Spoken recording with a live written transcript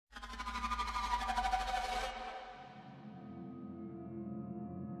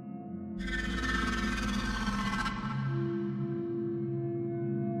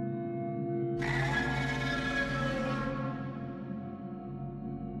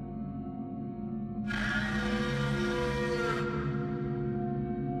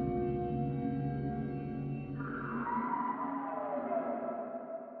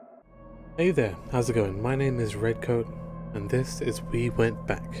Hey there, how's it going? My name is Redcoat, and this is We Went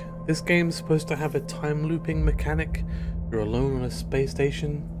Back. This game's supposed to have a time looping mechanic. You're alone on a space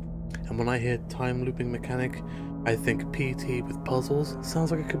station, and when I hear time looping mechanic, I think PT with puzzles.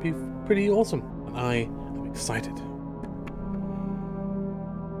 Sounds like it could be pretty awesome, and I am excited.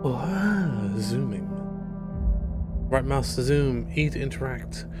 Oh, zooming. Right mouse to zoom, E to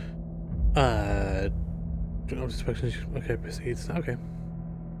interact. Okay, proceeds. Okay.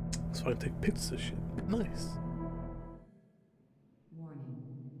 So I can take pictures of shit. Nice. Warning.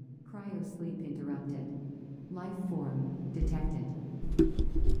 Cryosleep interrupted. Life form detected.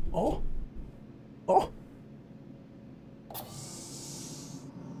 Oh. Oh.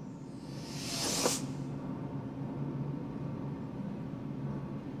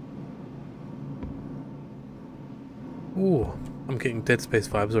 Ooh, I'm getting Dead Space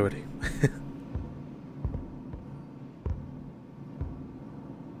vibes already.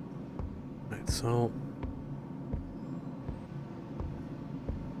 Right, so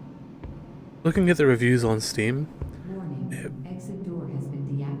looking at the reviews on Steam. Warning. Exit door has been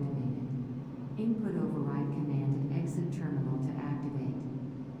deactivated. Input override command and exit terminal to activate.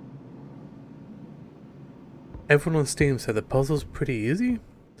 Everyone on Steam said the puzzle's pretty easy.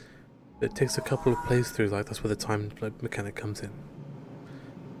 It takes a couple of playthroughs, like that's where the time mechanic comes in.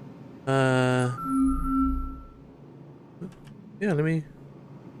 Yeah, let me.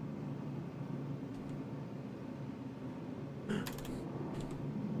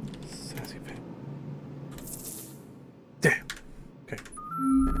 Sassy face. Damn. Okay.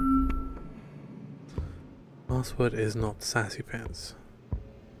 Password is not sassy pants.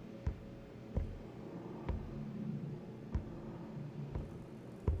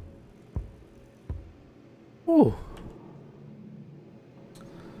 Oh.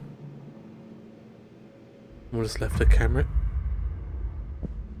 I just left the camera.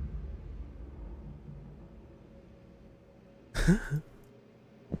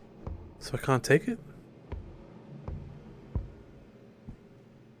 So I can't take it?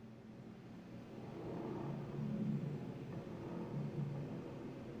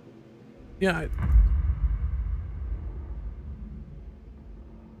 Yeah,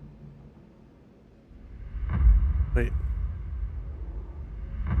 wait.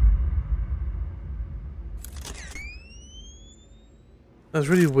 That was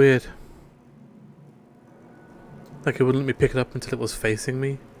really weird. Like it wouldn't let me pick it up until it was facing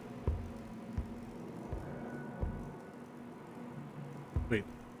me. Wait.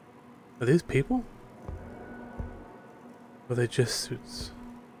 Are these people? Or are they just suits?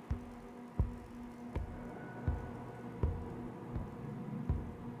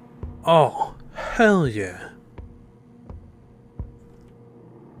 Oh, hell yeah.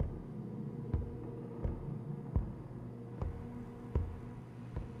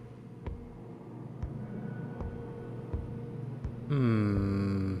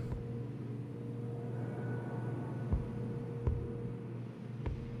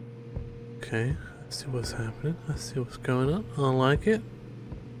 Okay, let's see what's happening. Let's see what's going on. I like it.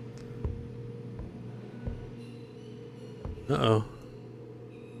 Uh-oh.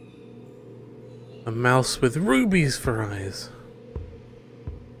 A mouse with rubies for eyes.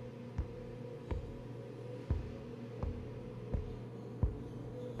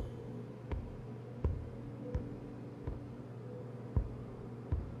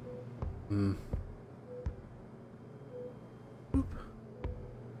 Hmm. Boop.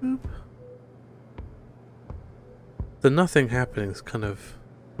 Boop. The nothing happening is kind of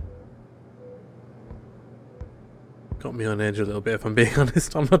got me on edge a little bit, if I'm being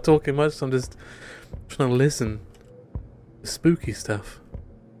honest. I'm not talking much, I'm just trying to listen to spooky stuff.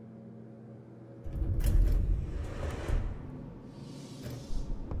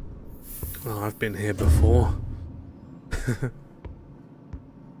 Oh, I've been here before.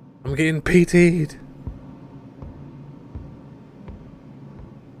 I'm getting PT'd.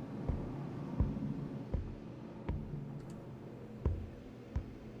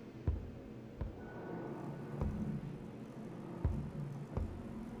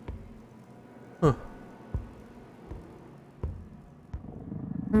 Huh.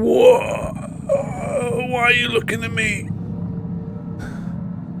 Whoa! Why are you looking at me?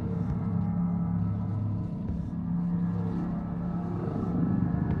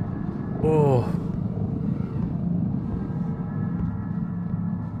 Whoa.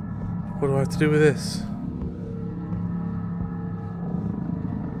 What do I have to do with this?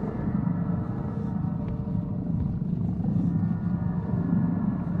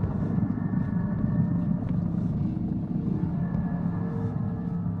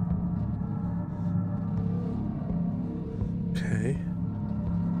 Okay.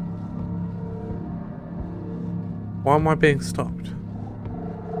 Why am I being stopped?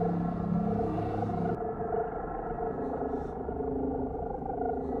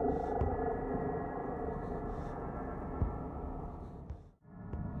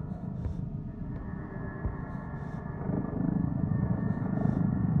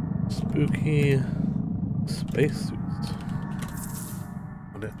 Spooky spacesuits.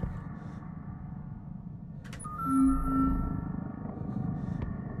 What it?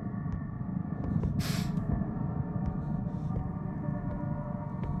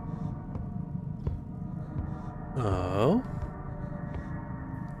 Oh.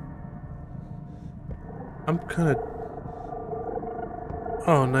 I'm kind of.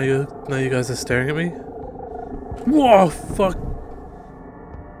 Oh, now you guys are staring at me. Whoa! Fuck.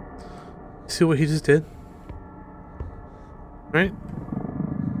 See what he just did? Right?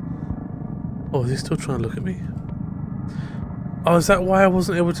 Oh, is he still trying to look at me? Oh, is that why I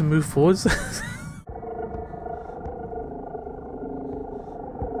wasn't able to move forwards?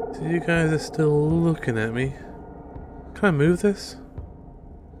 So you guys are still looking at me. Can I move this?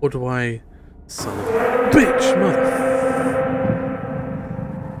 Or do I... Son of a bitch, mother...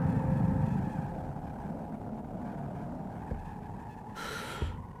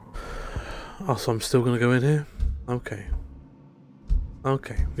 Oh, so I'm still gonna go in here? Okay.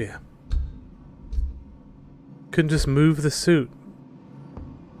 Okay, yeah. Couldn't just move the suit.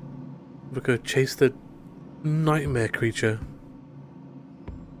 We're gonna chase the nightmare creature.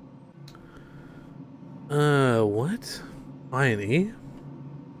 What? Iron E?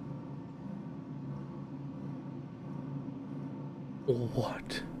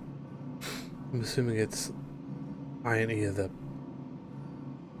 What? I'm assuming it's Iron E of the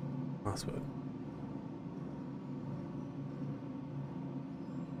password.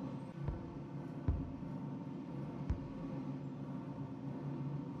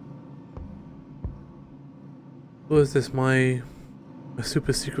 Was this my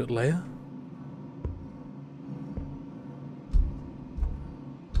super secret lair?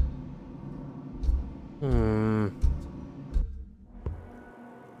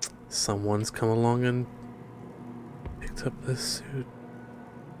 Someone's come along and picked up this suit.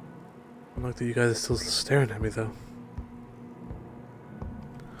 I like that you guys are still staring at me though.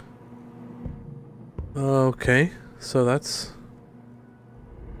 Okay, so that's...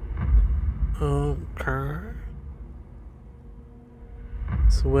 Okay.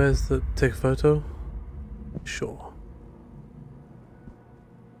 So where's the... take a photo? Sure.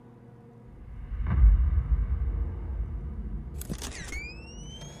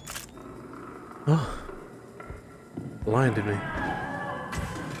 Oh. Blinded me.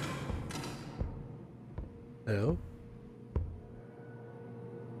 Hello?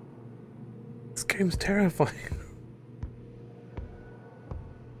 This game's terrifying.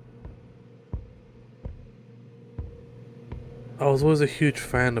 I was always a huge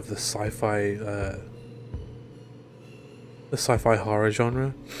fan of the sci-fi horror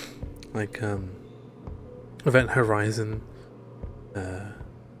genre, like Event Horizon,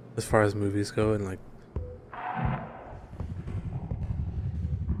 as far as movies go, and like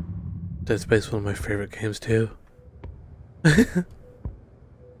Dead Space, one of my favorite games too.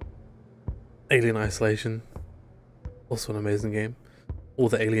 Alien Isolation, also an amazing game. All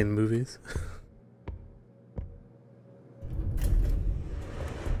the Alien movies.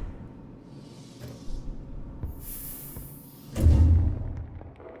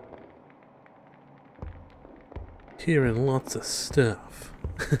 Hearing lots of stuff.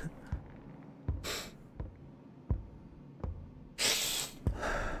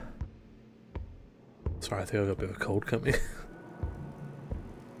 Sorry, I think I got a bit of a cold coming.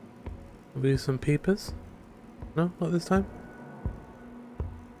 Maybe some peepers? No, not this time?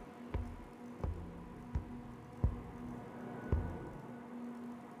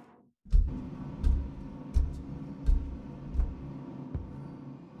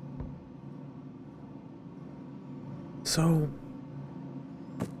 So...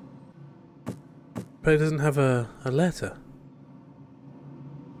 But it doesn't have a letter.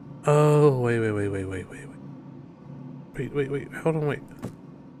 Oh, wait, hold on, wait.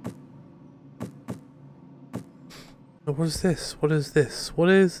 Oh, what is this? What is this? What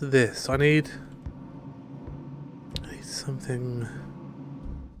is this? I need something...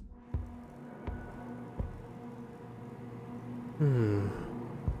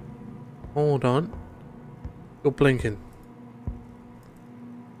 Hold on. You're blinking.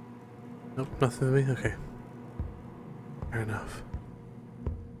 Nope, nothing to me? Okay. Fair enough.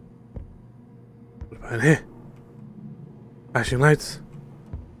 What about in here? Flashing lights.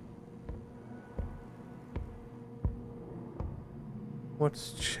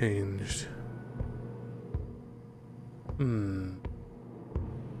 What's changed? Hmm.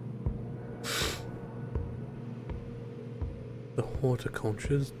 The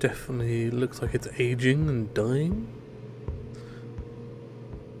horticulture definitely looks like it's aging and dying.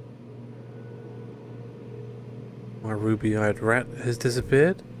 My ruby-eyed rat has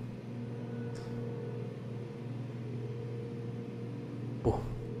disappeared. Oh,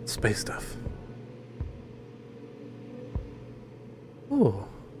 space stuff. Oh.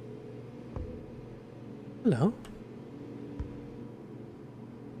 Hello.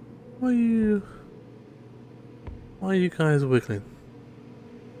 Why are you guys wiggling?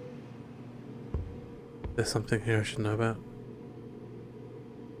 There's something here I should know about.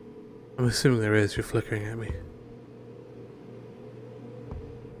 I'm assuming there is. You're flickering at me.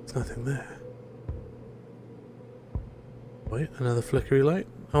 There's nothing there. Wait, another flickery light.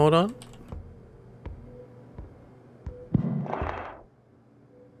 Hold on.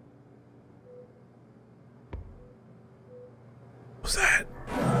 What's that?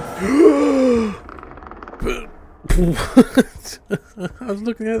 What? I was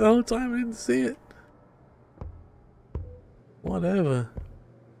looking at it the whole time. I didn't see it. Whatever.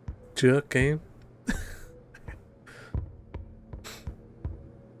 Jerk game.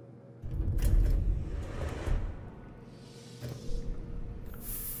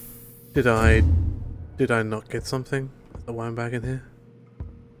 Did I not get something? Is that why I'm back in here?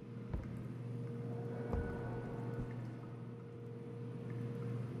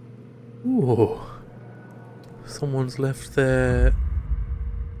 Ooh. Someone's left their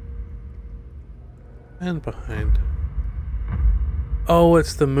hand behind. Oh,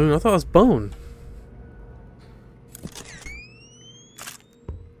 it's the moon. I thought it was bone.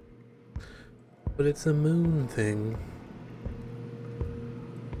 But it's a moon thing.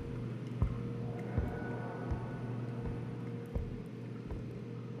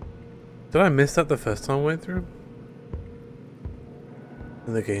 Did I miss that the first time I went through?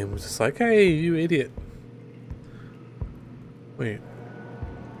 And the game was just like, hey, you idiot. Wait.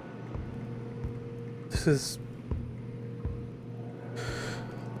 This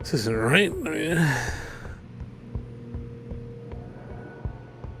isn't right.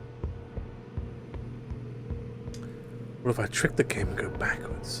 What if I trick the game and go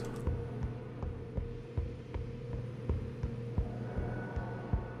backwards?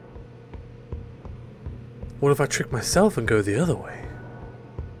 What if I trick myself and go the other way?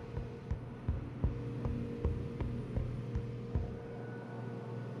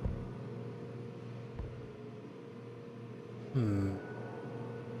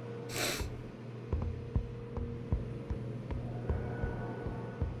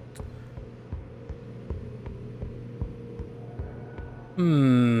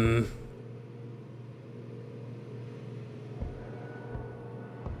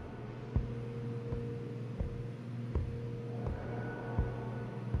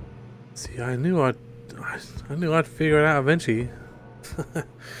 See, I knew I'd figure it out eventually. I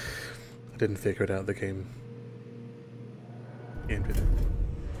didn't figure it out. The game did it.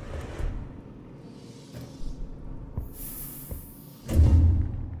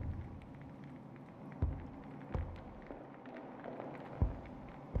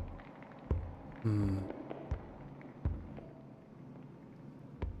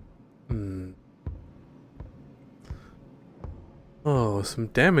 Oh, some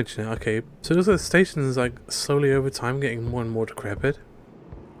damage now. Okay, so it looks like the station is like slowly over time getting more and more decrepit.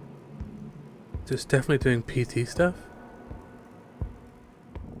 Just definitely doing PT stuff.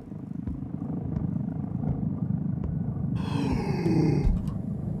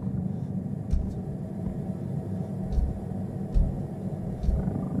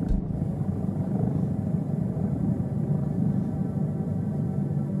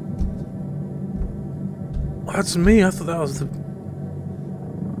 Oh, that's me. I thought that was the...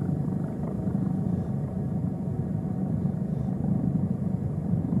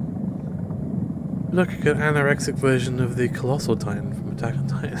 Look, like an anorexic version of the colossal titan from Attack on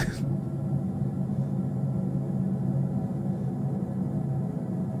Titan.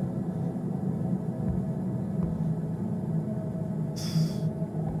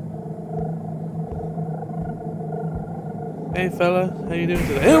 Hey fella, how you doing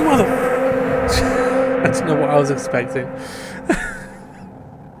today? Oh mother! That's not what I was expecting.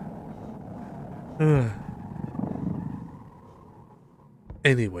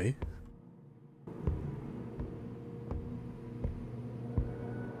 Anyway.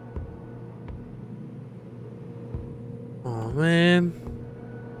 Oh man.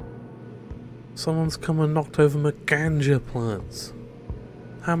 Someone's come and knocked over my ganja plants.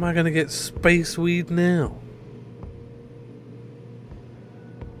 How am I gonna get space weed now?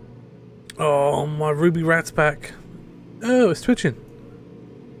 Oh, my ruby rat's back. Oh, it's twitching.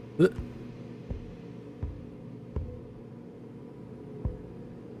 Ugh.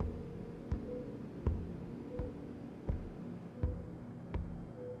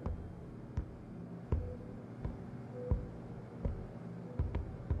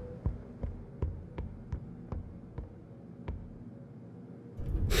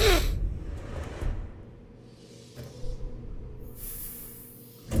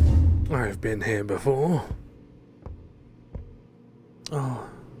 I've been here before. Oh,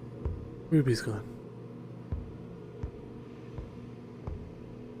 Ruby's gone.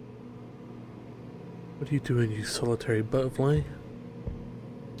 What are you doing, you solitary butterfly?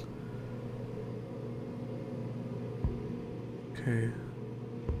 Okay.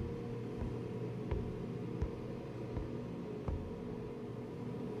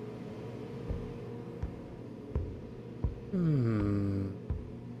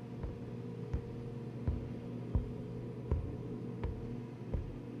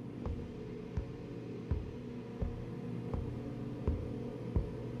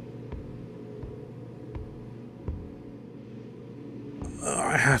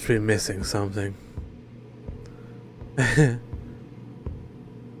 I have to be missing something.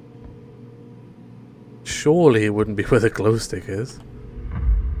 Surely it wouldn't be where the glow stick is.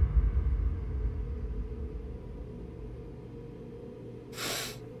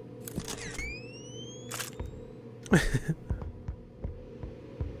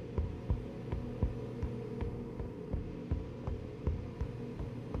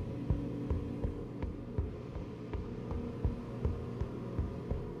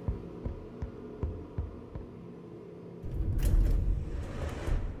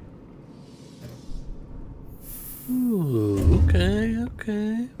 Ooh,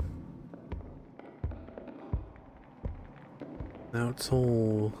 okay. Now it's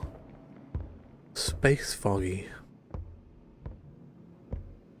all space foggy.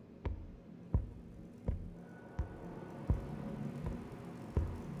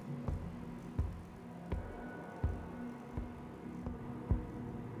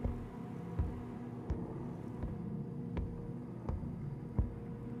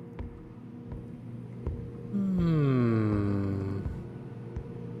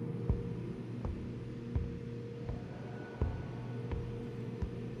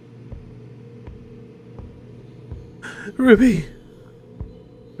 Ruby!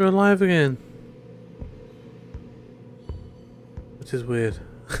 You're alive again. Which is weird.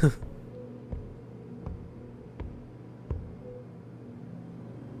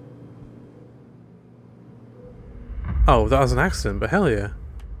 Oh, that was an accident, but hell yeah.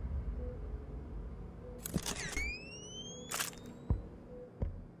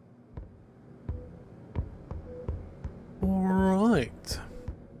 Alright.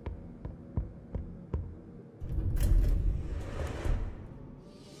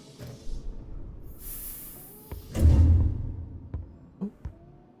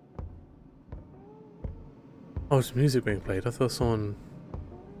 Oh, it's music being played. I thought someone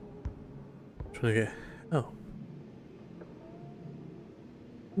trying to get help.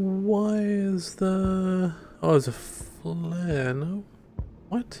 Why is the... Oh, there's a flare, no?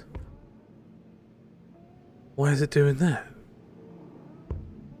 What? Why is it doing that?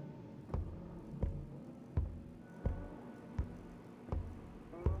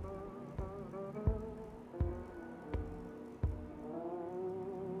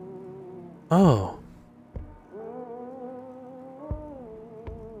 Oh.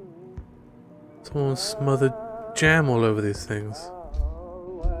 Someone smothered jam all over these things.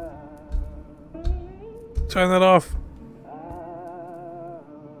 Turn that off.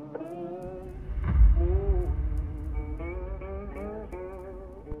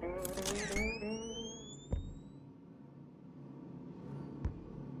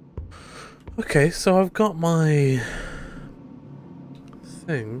 Okay, so I've got my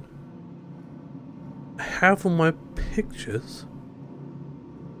thing. I have all my pictures.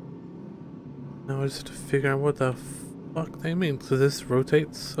 Now I just have to figure out what the fuck they mean. So this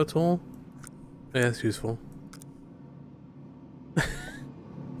rotates at all? Yeah, it's useful. The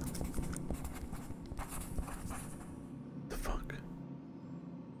fuck?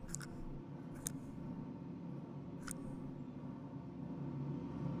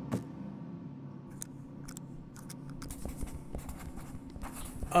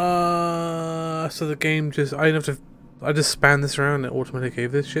 So the game just, I didn't have to, I just span this around and it automatically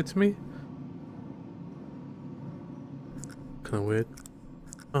gave this shit to me? Kinda weird.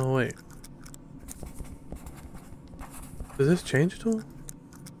 Oh wait. Does this change at all?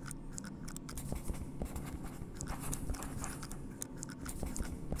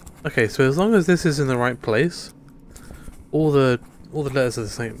 Okay, so as long as this is in the right place, All the letters are the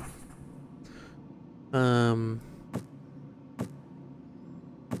same.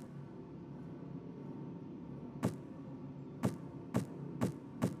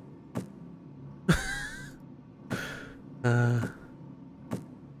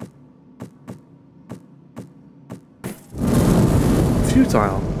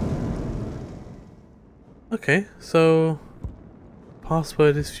 Futile. Okay, so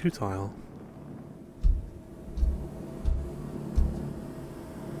password is futile.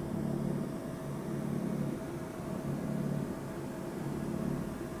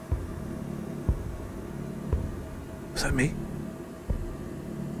 Was that me?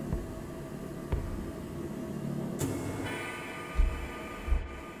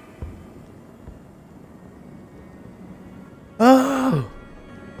 Oh!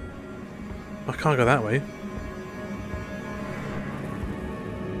 I can't go that way.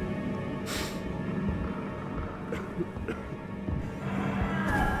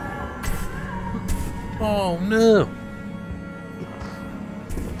 Oh no!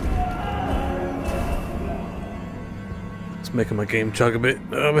 It's making my game chug a bit,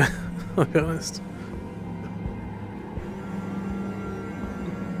 I'll be honest.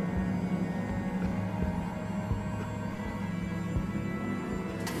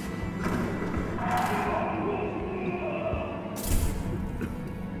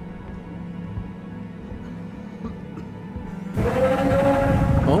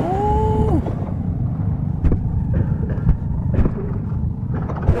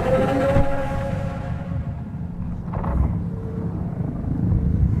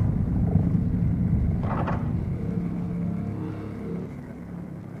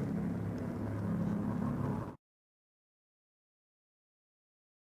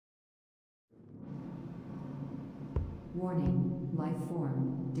 Warning, life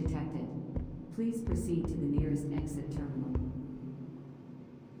form detected. Please proceed to the nearest exit terminal.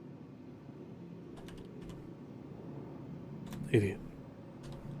 Idiot.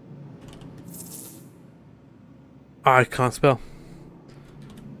 I can't spell.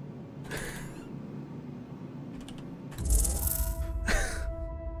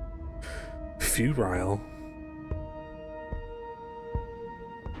 Futile.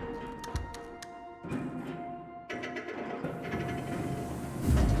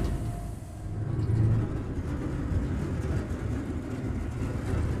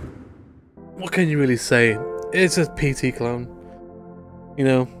 What can you really say? It's a PT clone, you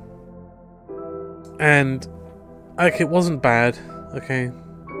know, and like it wasn't bad, okay,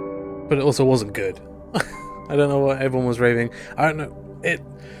 but it also wasn't good. I don't know what everyone was raving. I don't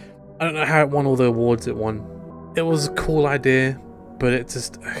know how it won all the awards it won. It was a cool idea, but it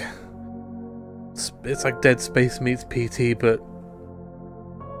just it's like Dead Space meets PT, but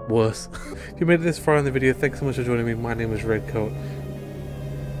worse. If you made it this far in the video, thanks so much for joining me. My name is Redcoat.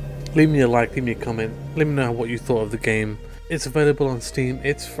 Leave me a like, leave me a comment, let me know what you thought of the game. It's available on Steam,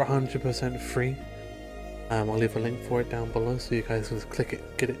 it's for 100% free. I'll leave a link for it down below so you guys can just click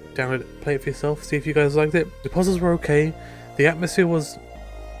it, get it, download it, play it for yourself, see if you guys liked it. The puzzles were okay, the atmosphere was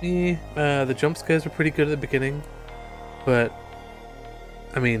the jump scares were pretty good at the beginning, but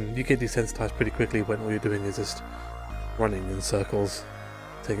I mean, you get desensitized pretty quickly when all you're doing is just running in circles,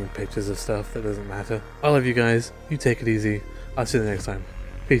 taking pictures of stuff that doesn't matter. I love you guys, you take it easy, I'll see you next time.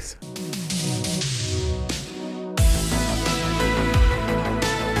 Peace.